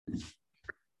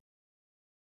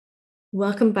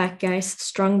Welcome back, guys.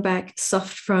 Strong back,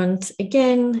 soft front.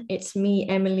 Again, it's me,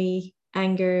 Emily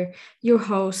Anger, your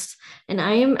host. And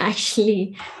I am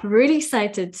actually really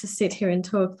excited to sit here and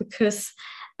talk because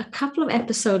a couple of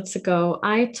episodes ago,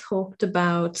 I talked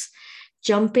about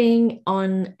jumping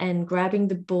on and grabbing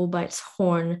the bull by its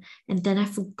horn. And then I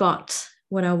forgot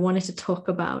what I wanted to talk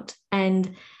about.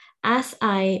 And as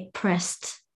I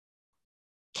pressed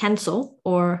cancel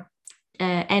or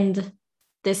end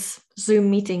this Zoom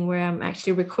meeting where I'm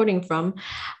actually recording from,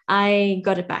 I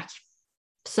got it back.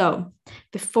 So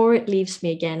before it leaves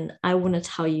me again, I want to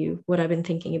tell you what I've been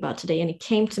thinking about today. And it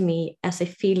came to me as a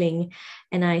feeling,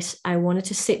 and I wanted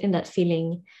to sit in that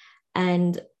feeling,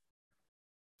 and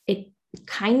it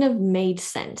kind of made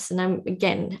sense. And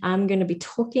I'm going to be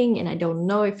talking, and I don't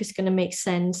know if it's going to make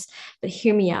sense, but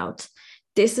hear me out.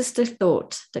 This is the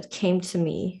thought that came to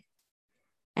me,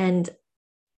 and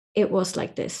it was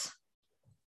like this: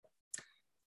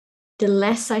 the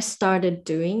less I started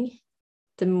doing,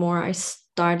 the more I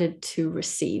started to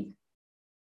receive.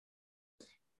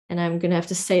 And I'm gonna have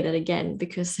to say that again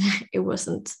because it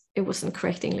wasn't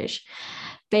correct English.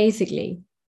 Basically,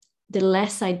 the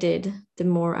less I did, the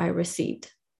more I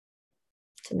received.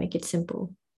 To make it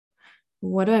simple.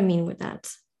 What do I mean with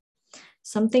that?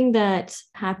 Something that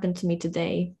happened to me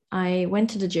today. I went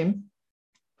to the gym,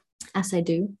 as I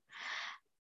do,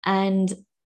 and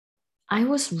I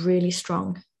was really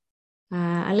strong.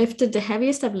 I lifted the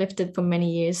heaviest I've lifted for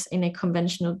many years in a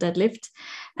conventional deadlift,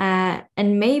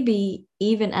 and maybe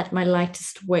even at my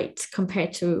lightest weight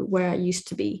compared to where I used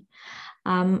to be.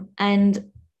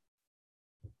 And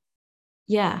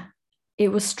yeah, it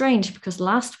was strange because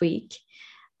last week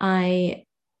I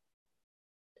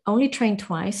only trained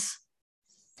twice,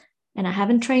 and I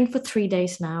haven't trained for 3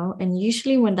 days now. And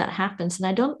usually when that happens, and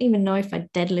I don't even know if I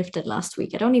deadlifted last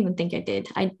week. I don't even think I did.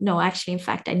 I no, actually, in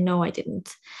fact, I know I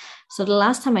didn't. So the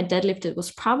last time I deadlifted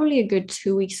was probably a good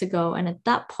 2 weeks ago. And at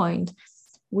that point,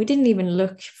 we didn't even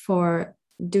look for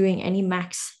doing any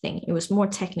max thing. It was more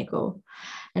technical.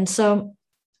 And so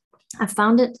I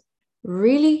found it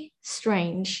really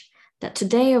strange that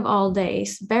today of all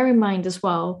days, bear in mind as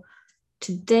well,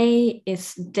 today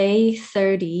is day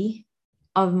 30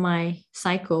 of my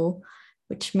cycle,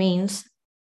 which means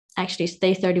actually it's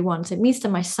day 31. So it means that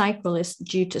my cycle is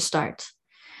due to start.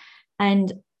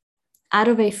 And out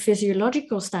of a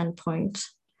physiological standpoint,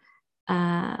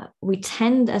 we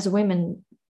tend as women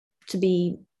to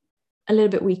be a little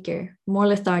bit weaker, more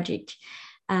lethargic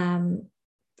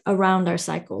around our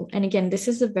cycle. And again, this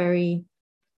is very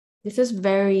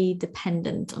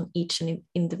dependent on each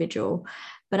individual.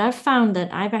 But I've found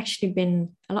that I've actually been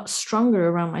a lot stronger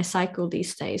around my cycle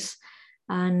these days.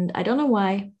 And I don't know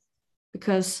why,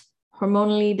 because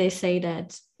hormonally they say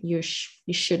that you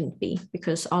shouldn't be,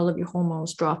 because all of your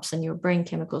hormones drops and your brain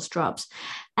chemicals drops.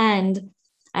 And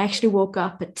I actually woke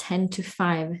up at 10 to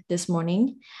 5 this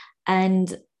morning,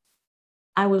 and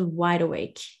I was wide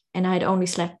awake, and I'd only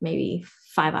slept maybe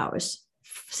 5 hours,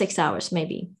 6 hours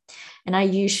maybe. And I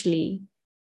usually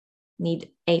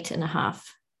need 8.5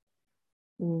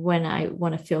 when I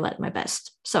want to feel at my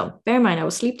best. So bear in mind, I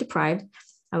was sleep deprived.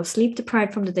 I was sleep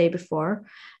deprived from the day before.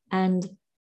 And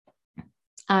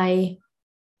I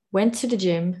went to the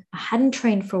gym. I hadn't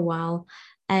trained for a while.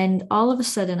 And all of a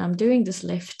sudden, I'm doing this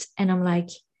lift, and I'm like,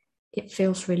 it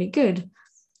feels really good.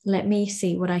 Let me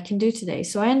see what I can do today.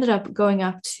 So I ended up going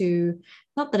up to,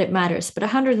 not that it matters, but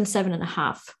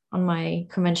 107.5 on my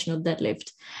conventional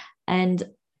deadlift. And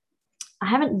I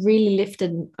haven't really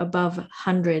lifted above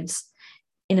hundreds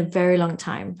in a very long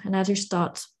time. And I just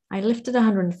thought, I lifted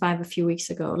 105 a few weeks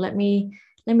ago. Let me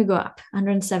go up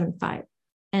 107.5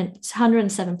 and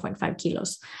 107.5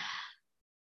 kilos.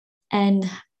 And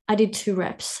I did 2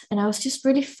 reps, and I was just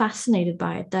really fascinated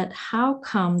by it, that how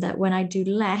come that when I do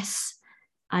less,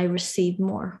 I receive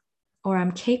more, or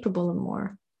I'm capable of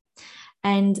more.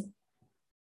 And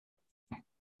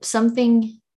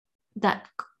something that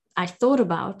I thought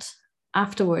about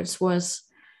afterwards was,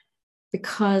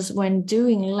 because when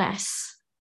doing less,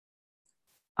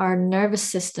 our nervous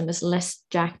system is less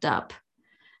jacked up.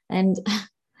 And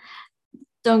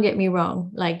don't get me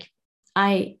wrong, like,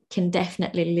 I can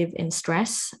definitely live in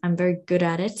stress. I'm very good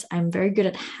at it. I'm very good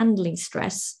at handling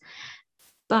stress.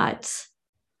 But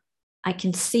I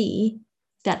can see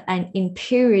that in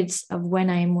periods of when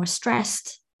I am more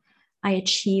stressed, I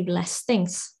achieve less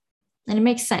things. And it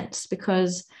makes sense,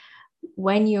 because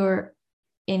when you're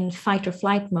in fight or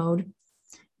flight mode,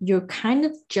 you're kind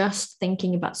of just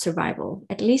thinking about survival.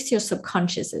 At least your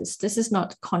subconscious is. This is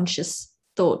not conscious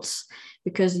thoughts,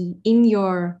 because in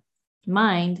your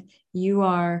mind, you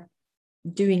are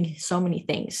doing so many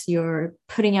things. You're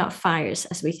putting out fires,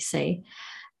 as we say,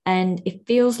 and it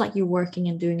feels like you're working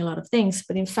and doing a lot of things,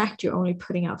 but in fact, you're only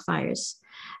putting out fires.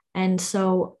 And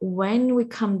so when we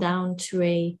come down to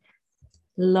a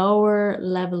lower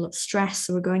level of stress,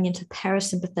 so we're going into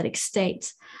parasympathetic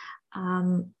state,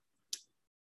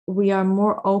 we are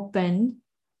more open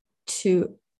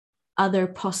to other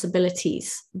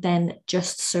possibilities than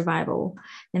just survival.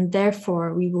 And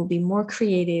therefore, we will be more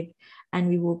creative and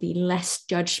we will be less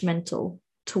judgmental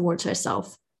towards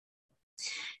ourselves.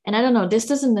 And I don't know, this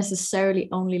doesn't necessarily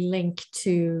only link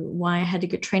to why I had a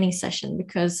good training session,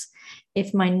 because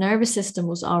if my nervous system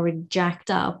was already jacked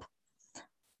up,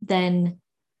 then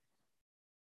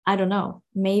I don't know,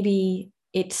 maybe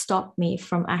it stopped me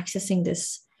from accessing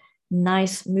this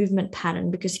nice movement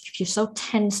pattern, because if you're so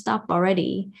tensed up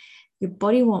already, your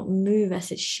body won't move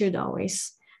as it should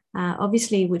always.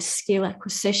 Obviously, with skill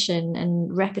acquisition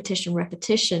and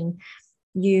repetition,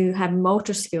 you have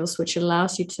motor skills, which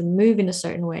allows you to move in a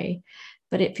certain way.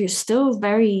 But if you're still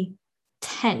very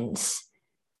tense,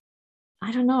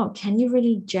 I don't know, can you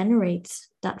really generate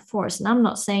that force? And I'm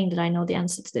not saying that I know the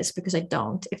answer to this, because I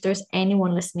don't. If there's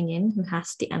anyone listening in who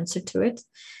has the answer to it,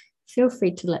 feel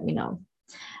free to let me know.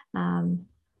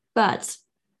 But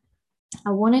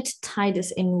I wanted to tie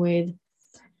this in with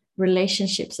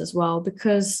relationships as well,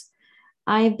 because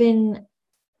I've been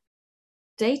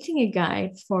dating a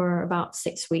guy for about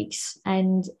 6 weeks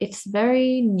and it's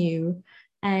very new.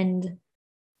 And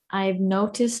I've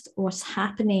noticed what's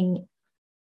happening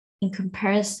in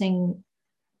comparison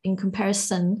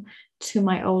to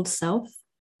my old self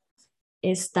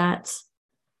is that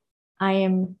I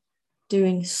am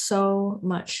doing so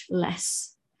much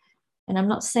less. And I'm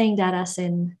not saying that as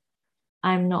in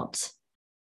I'm not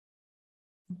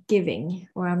giving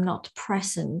or I'm not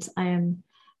present.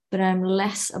 But I'm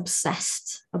less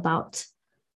obsessed about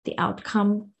the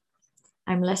outcome.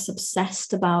 I'm less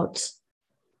obsessed about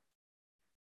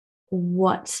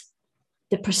what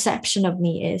the perception of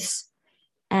me is.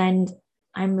 And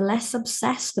I'm less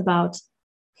obsessed about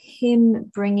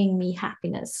him bringing me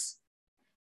happiness,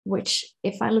 which,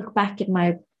 if I look back at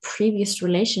my previous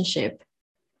relationship,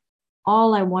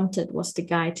 all I wanted was the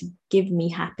guy to give me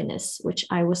happiness, which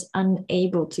I was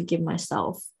unable to give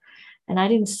myself. And I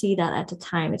didn't see that at the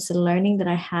time. It's a learning that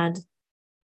I had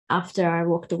after I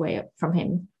walked away from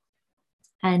him.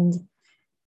 And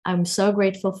I'm so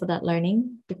grateful for that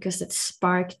learning, because it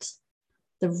sparked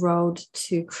the road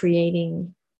to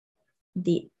creating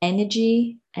the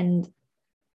energy and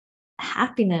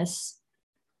happiness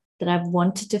that I've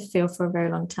wanted to feel for a very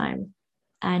long time.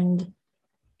 And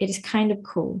it is kind of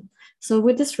cool. So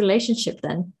with this relationship,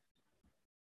 then,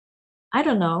 I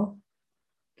don't know.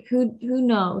 Who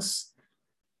knows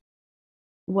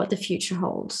what the future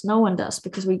holds? No one does,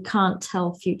 because we can't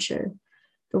tell future.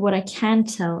 But what I can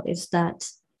tell is that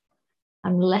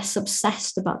I'm less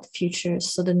obsessed about the future,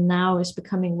 so the now is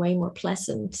becoming way more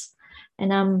pleasant.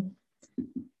 And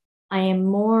I am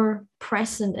more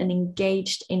present and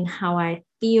engaged in how I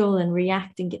feel and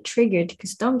react and get triggered,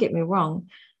 because don't get me wrong,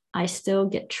 I still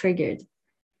get triggered.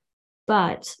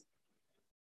 But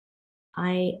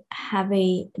I have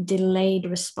a delayed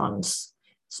response,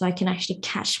 so I can actually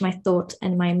catch my thought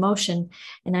and my emotion.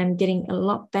 And I'm getting a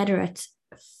lot better at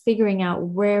figuring out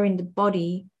where in the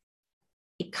body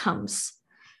it comes.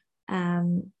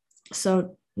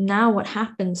 So now what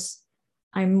happens,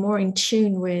 I'm more in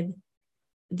tune with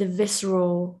the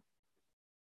visceral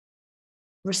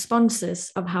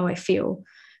responses of how I feel.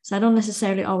 So I don't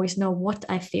necessarily always know what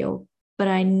I feel, but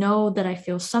I know that I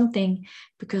feel something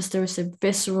because there's a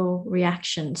visceral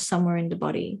reaction somewhere in the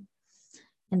body.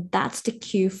 And that's the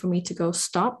cue for me to go,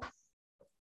 stop.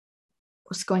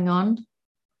 What's going on?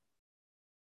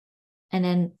 And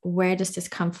then, where does this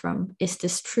come from? Is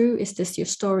this true? Is this your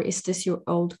story? Is this your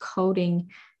old coding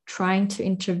trying to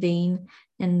intervene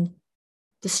and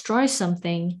destroy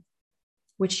something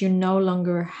which you no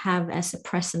longer have as a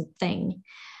present thing?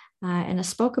 And I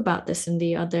spoke about this in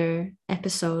the other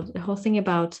episode, the whole thing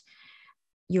about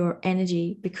your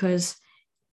energy, because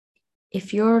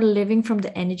if you're living from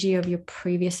the energy of your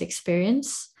previous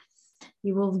experience,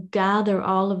 you will gather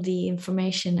all of the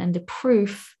information and the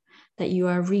proof that you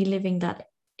are reliving that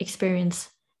experience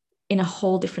in a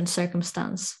whole different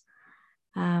circumstance.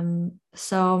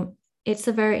 So it's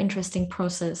a very interesting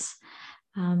process.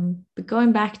 But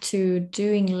going back to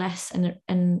doing less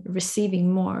and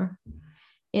receiving more,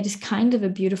 it is kind of a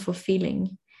beautiful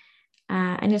feeling.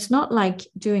 And it's not like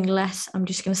doing less, I'm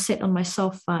just going to sit on my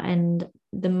sofa and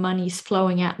the money's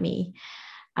flowing at me.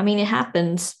 I mean, it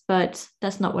happens, but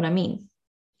that's not what I mean.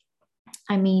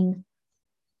 I mean,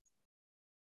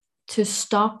 to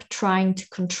stop trying to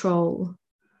control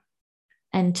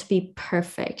and to be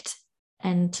perfect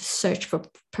and to search for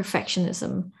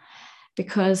perfectionism,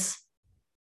 because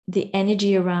the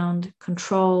energy around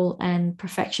control and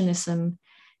perfectionism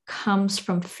comes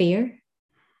from fear,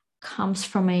 comes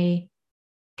from a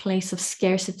place of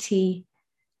scarcity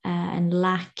and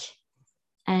lack,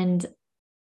 and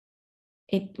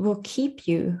it will keep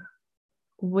you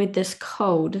with this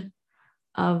code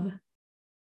of,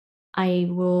 I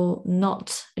will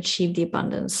not achieve the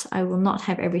abundance. I will not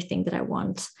have everything that I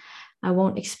want. I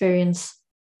won't experience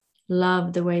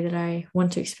love the way that I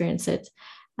want to experience it.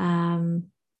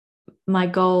 My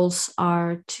goals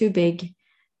are too big.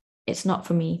 It's not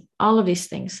for me. All of these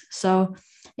things. So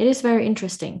it is very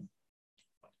interesting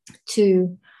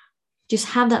to just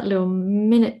have that little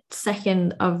minute,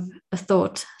 second of a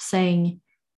thought saying,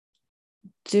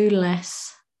 do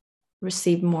less,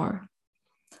 receive more.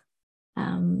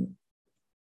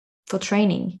 For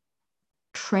training,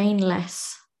 train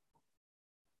less,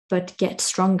 but get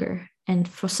stronger. And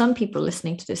for some people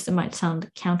listening to this, it might sound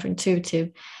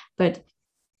counterintuitive, but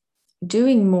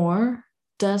doing more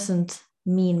doesn't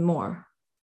mean more.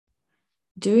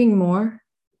 Doing more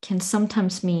can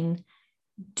sometimes mean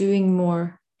doing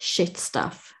more shit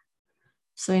stuff.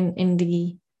 So in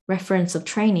the reference of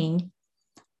training,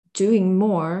 doing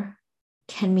more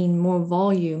can mean more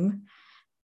volume,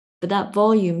 but that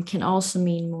volume can also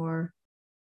mean more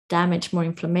damage, more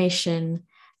inflammation,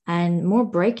 and more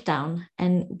breakdown.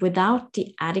 And without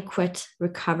the adequate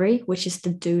recovery, which is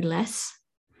to do less,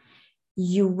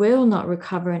 you will not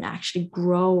recover and actually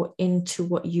grow into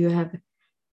what you have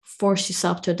forced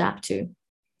yourself to adapt to.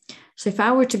 So if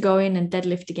I were to go in and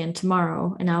deadlift again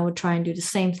tomorrow and I would try and do the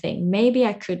same thing, maybe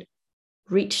I could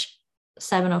reach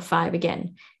 705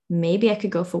 again. Maybe I could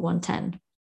go for 110.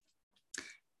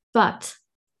 But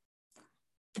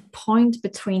the point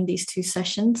between these two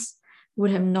sessions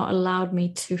would have not allowed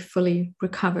me to fully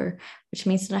recover, which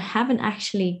means that I haven't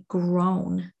actually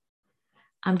grown.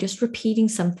 I'm just repeating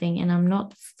something and I'm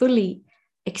not fully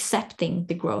accepting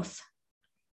the growth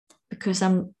because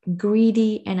I'm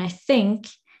greedy and I think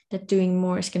that doing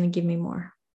more is going to give me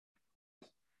more.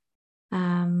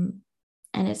 And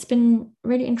it's been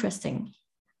really interesting.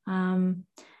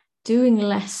 Doing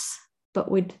less,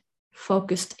 but with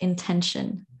focused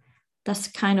intention. That's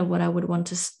kind of what I would want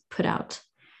to put out.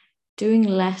 Doing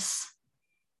less,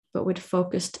 but with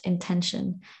focused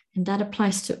intention. And that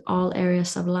applies to all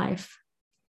areas of life.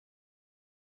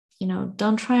 You know,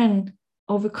 don't try and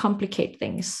overcomplicate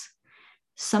things.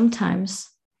 Sometimes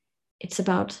it's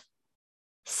about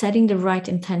setting the right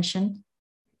intention.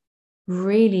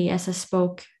 Really, as I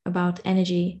spoke about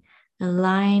energy,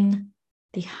 align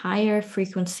the higher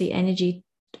frequency energy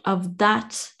of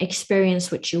that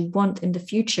experience which you want in the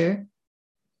future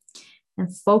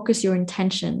and focus your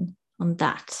intention on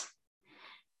that.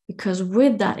 Because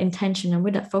with that intention and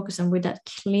with that focus and with that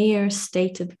clear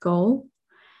stated goal,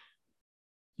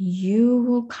 you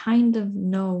will kind of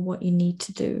know what you need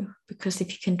to do. Because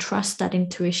if you can trust that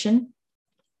intuition,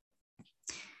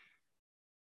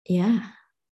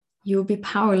 you'll be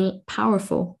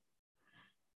powerful.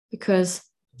 Because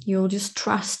you'll just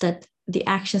trust that the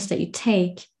actions that you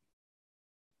take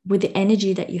with the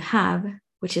energy that you have,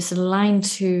 which is aligned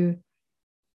to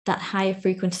that higher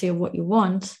frequency of what you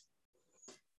want,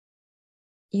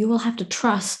 you will have to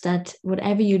trust that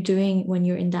whatever you're doing when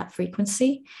you're in that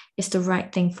frequency is the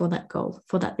right thing for that goal,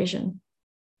 for that vision.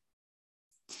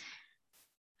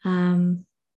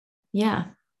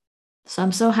 So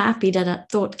I'm so happy that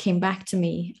that thought came back to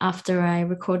me after I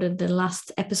recorded the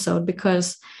last episode,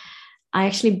 because I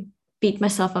actually beat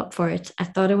myself up for it. I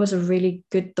thought it was a really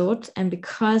good thought. And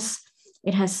because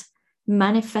it has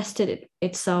manifested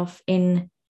itself in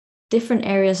different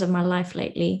areas of my life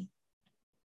lately,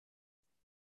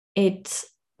 it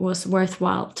was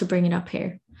worthwhile to bring it up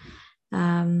here.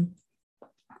 And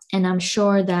I'm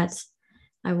sure that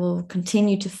I will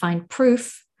continue to find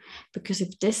proof, because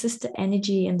if this is the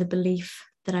energy and the belief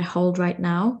that I hold right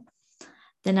now,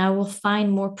 then I will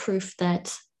find more proof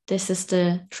that this is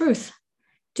the truth.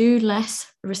 Do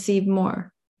less, receive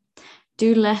more.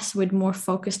 Do less with more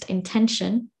focused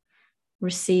intention,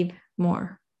 receive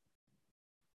more.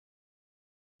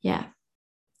 Yeah.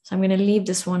 So I'm going to leave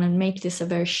this one and make this a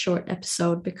very short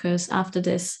episode, because after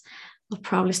this, I'll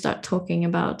probably start talking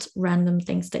about random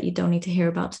things that you don't need to hear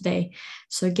about today.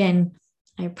 So again,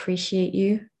 I appreciate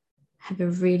you. Have a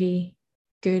really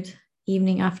good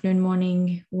evening, afternoon,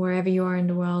 morning, wherever you are in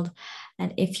the world.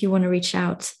 And if you want to reach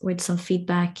out with some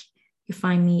feedback, you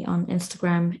find me on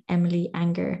Instagram, Emily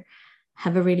Anger.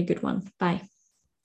 Have a really good one. Bye.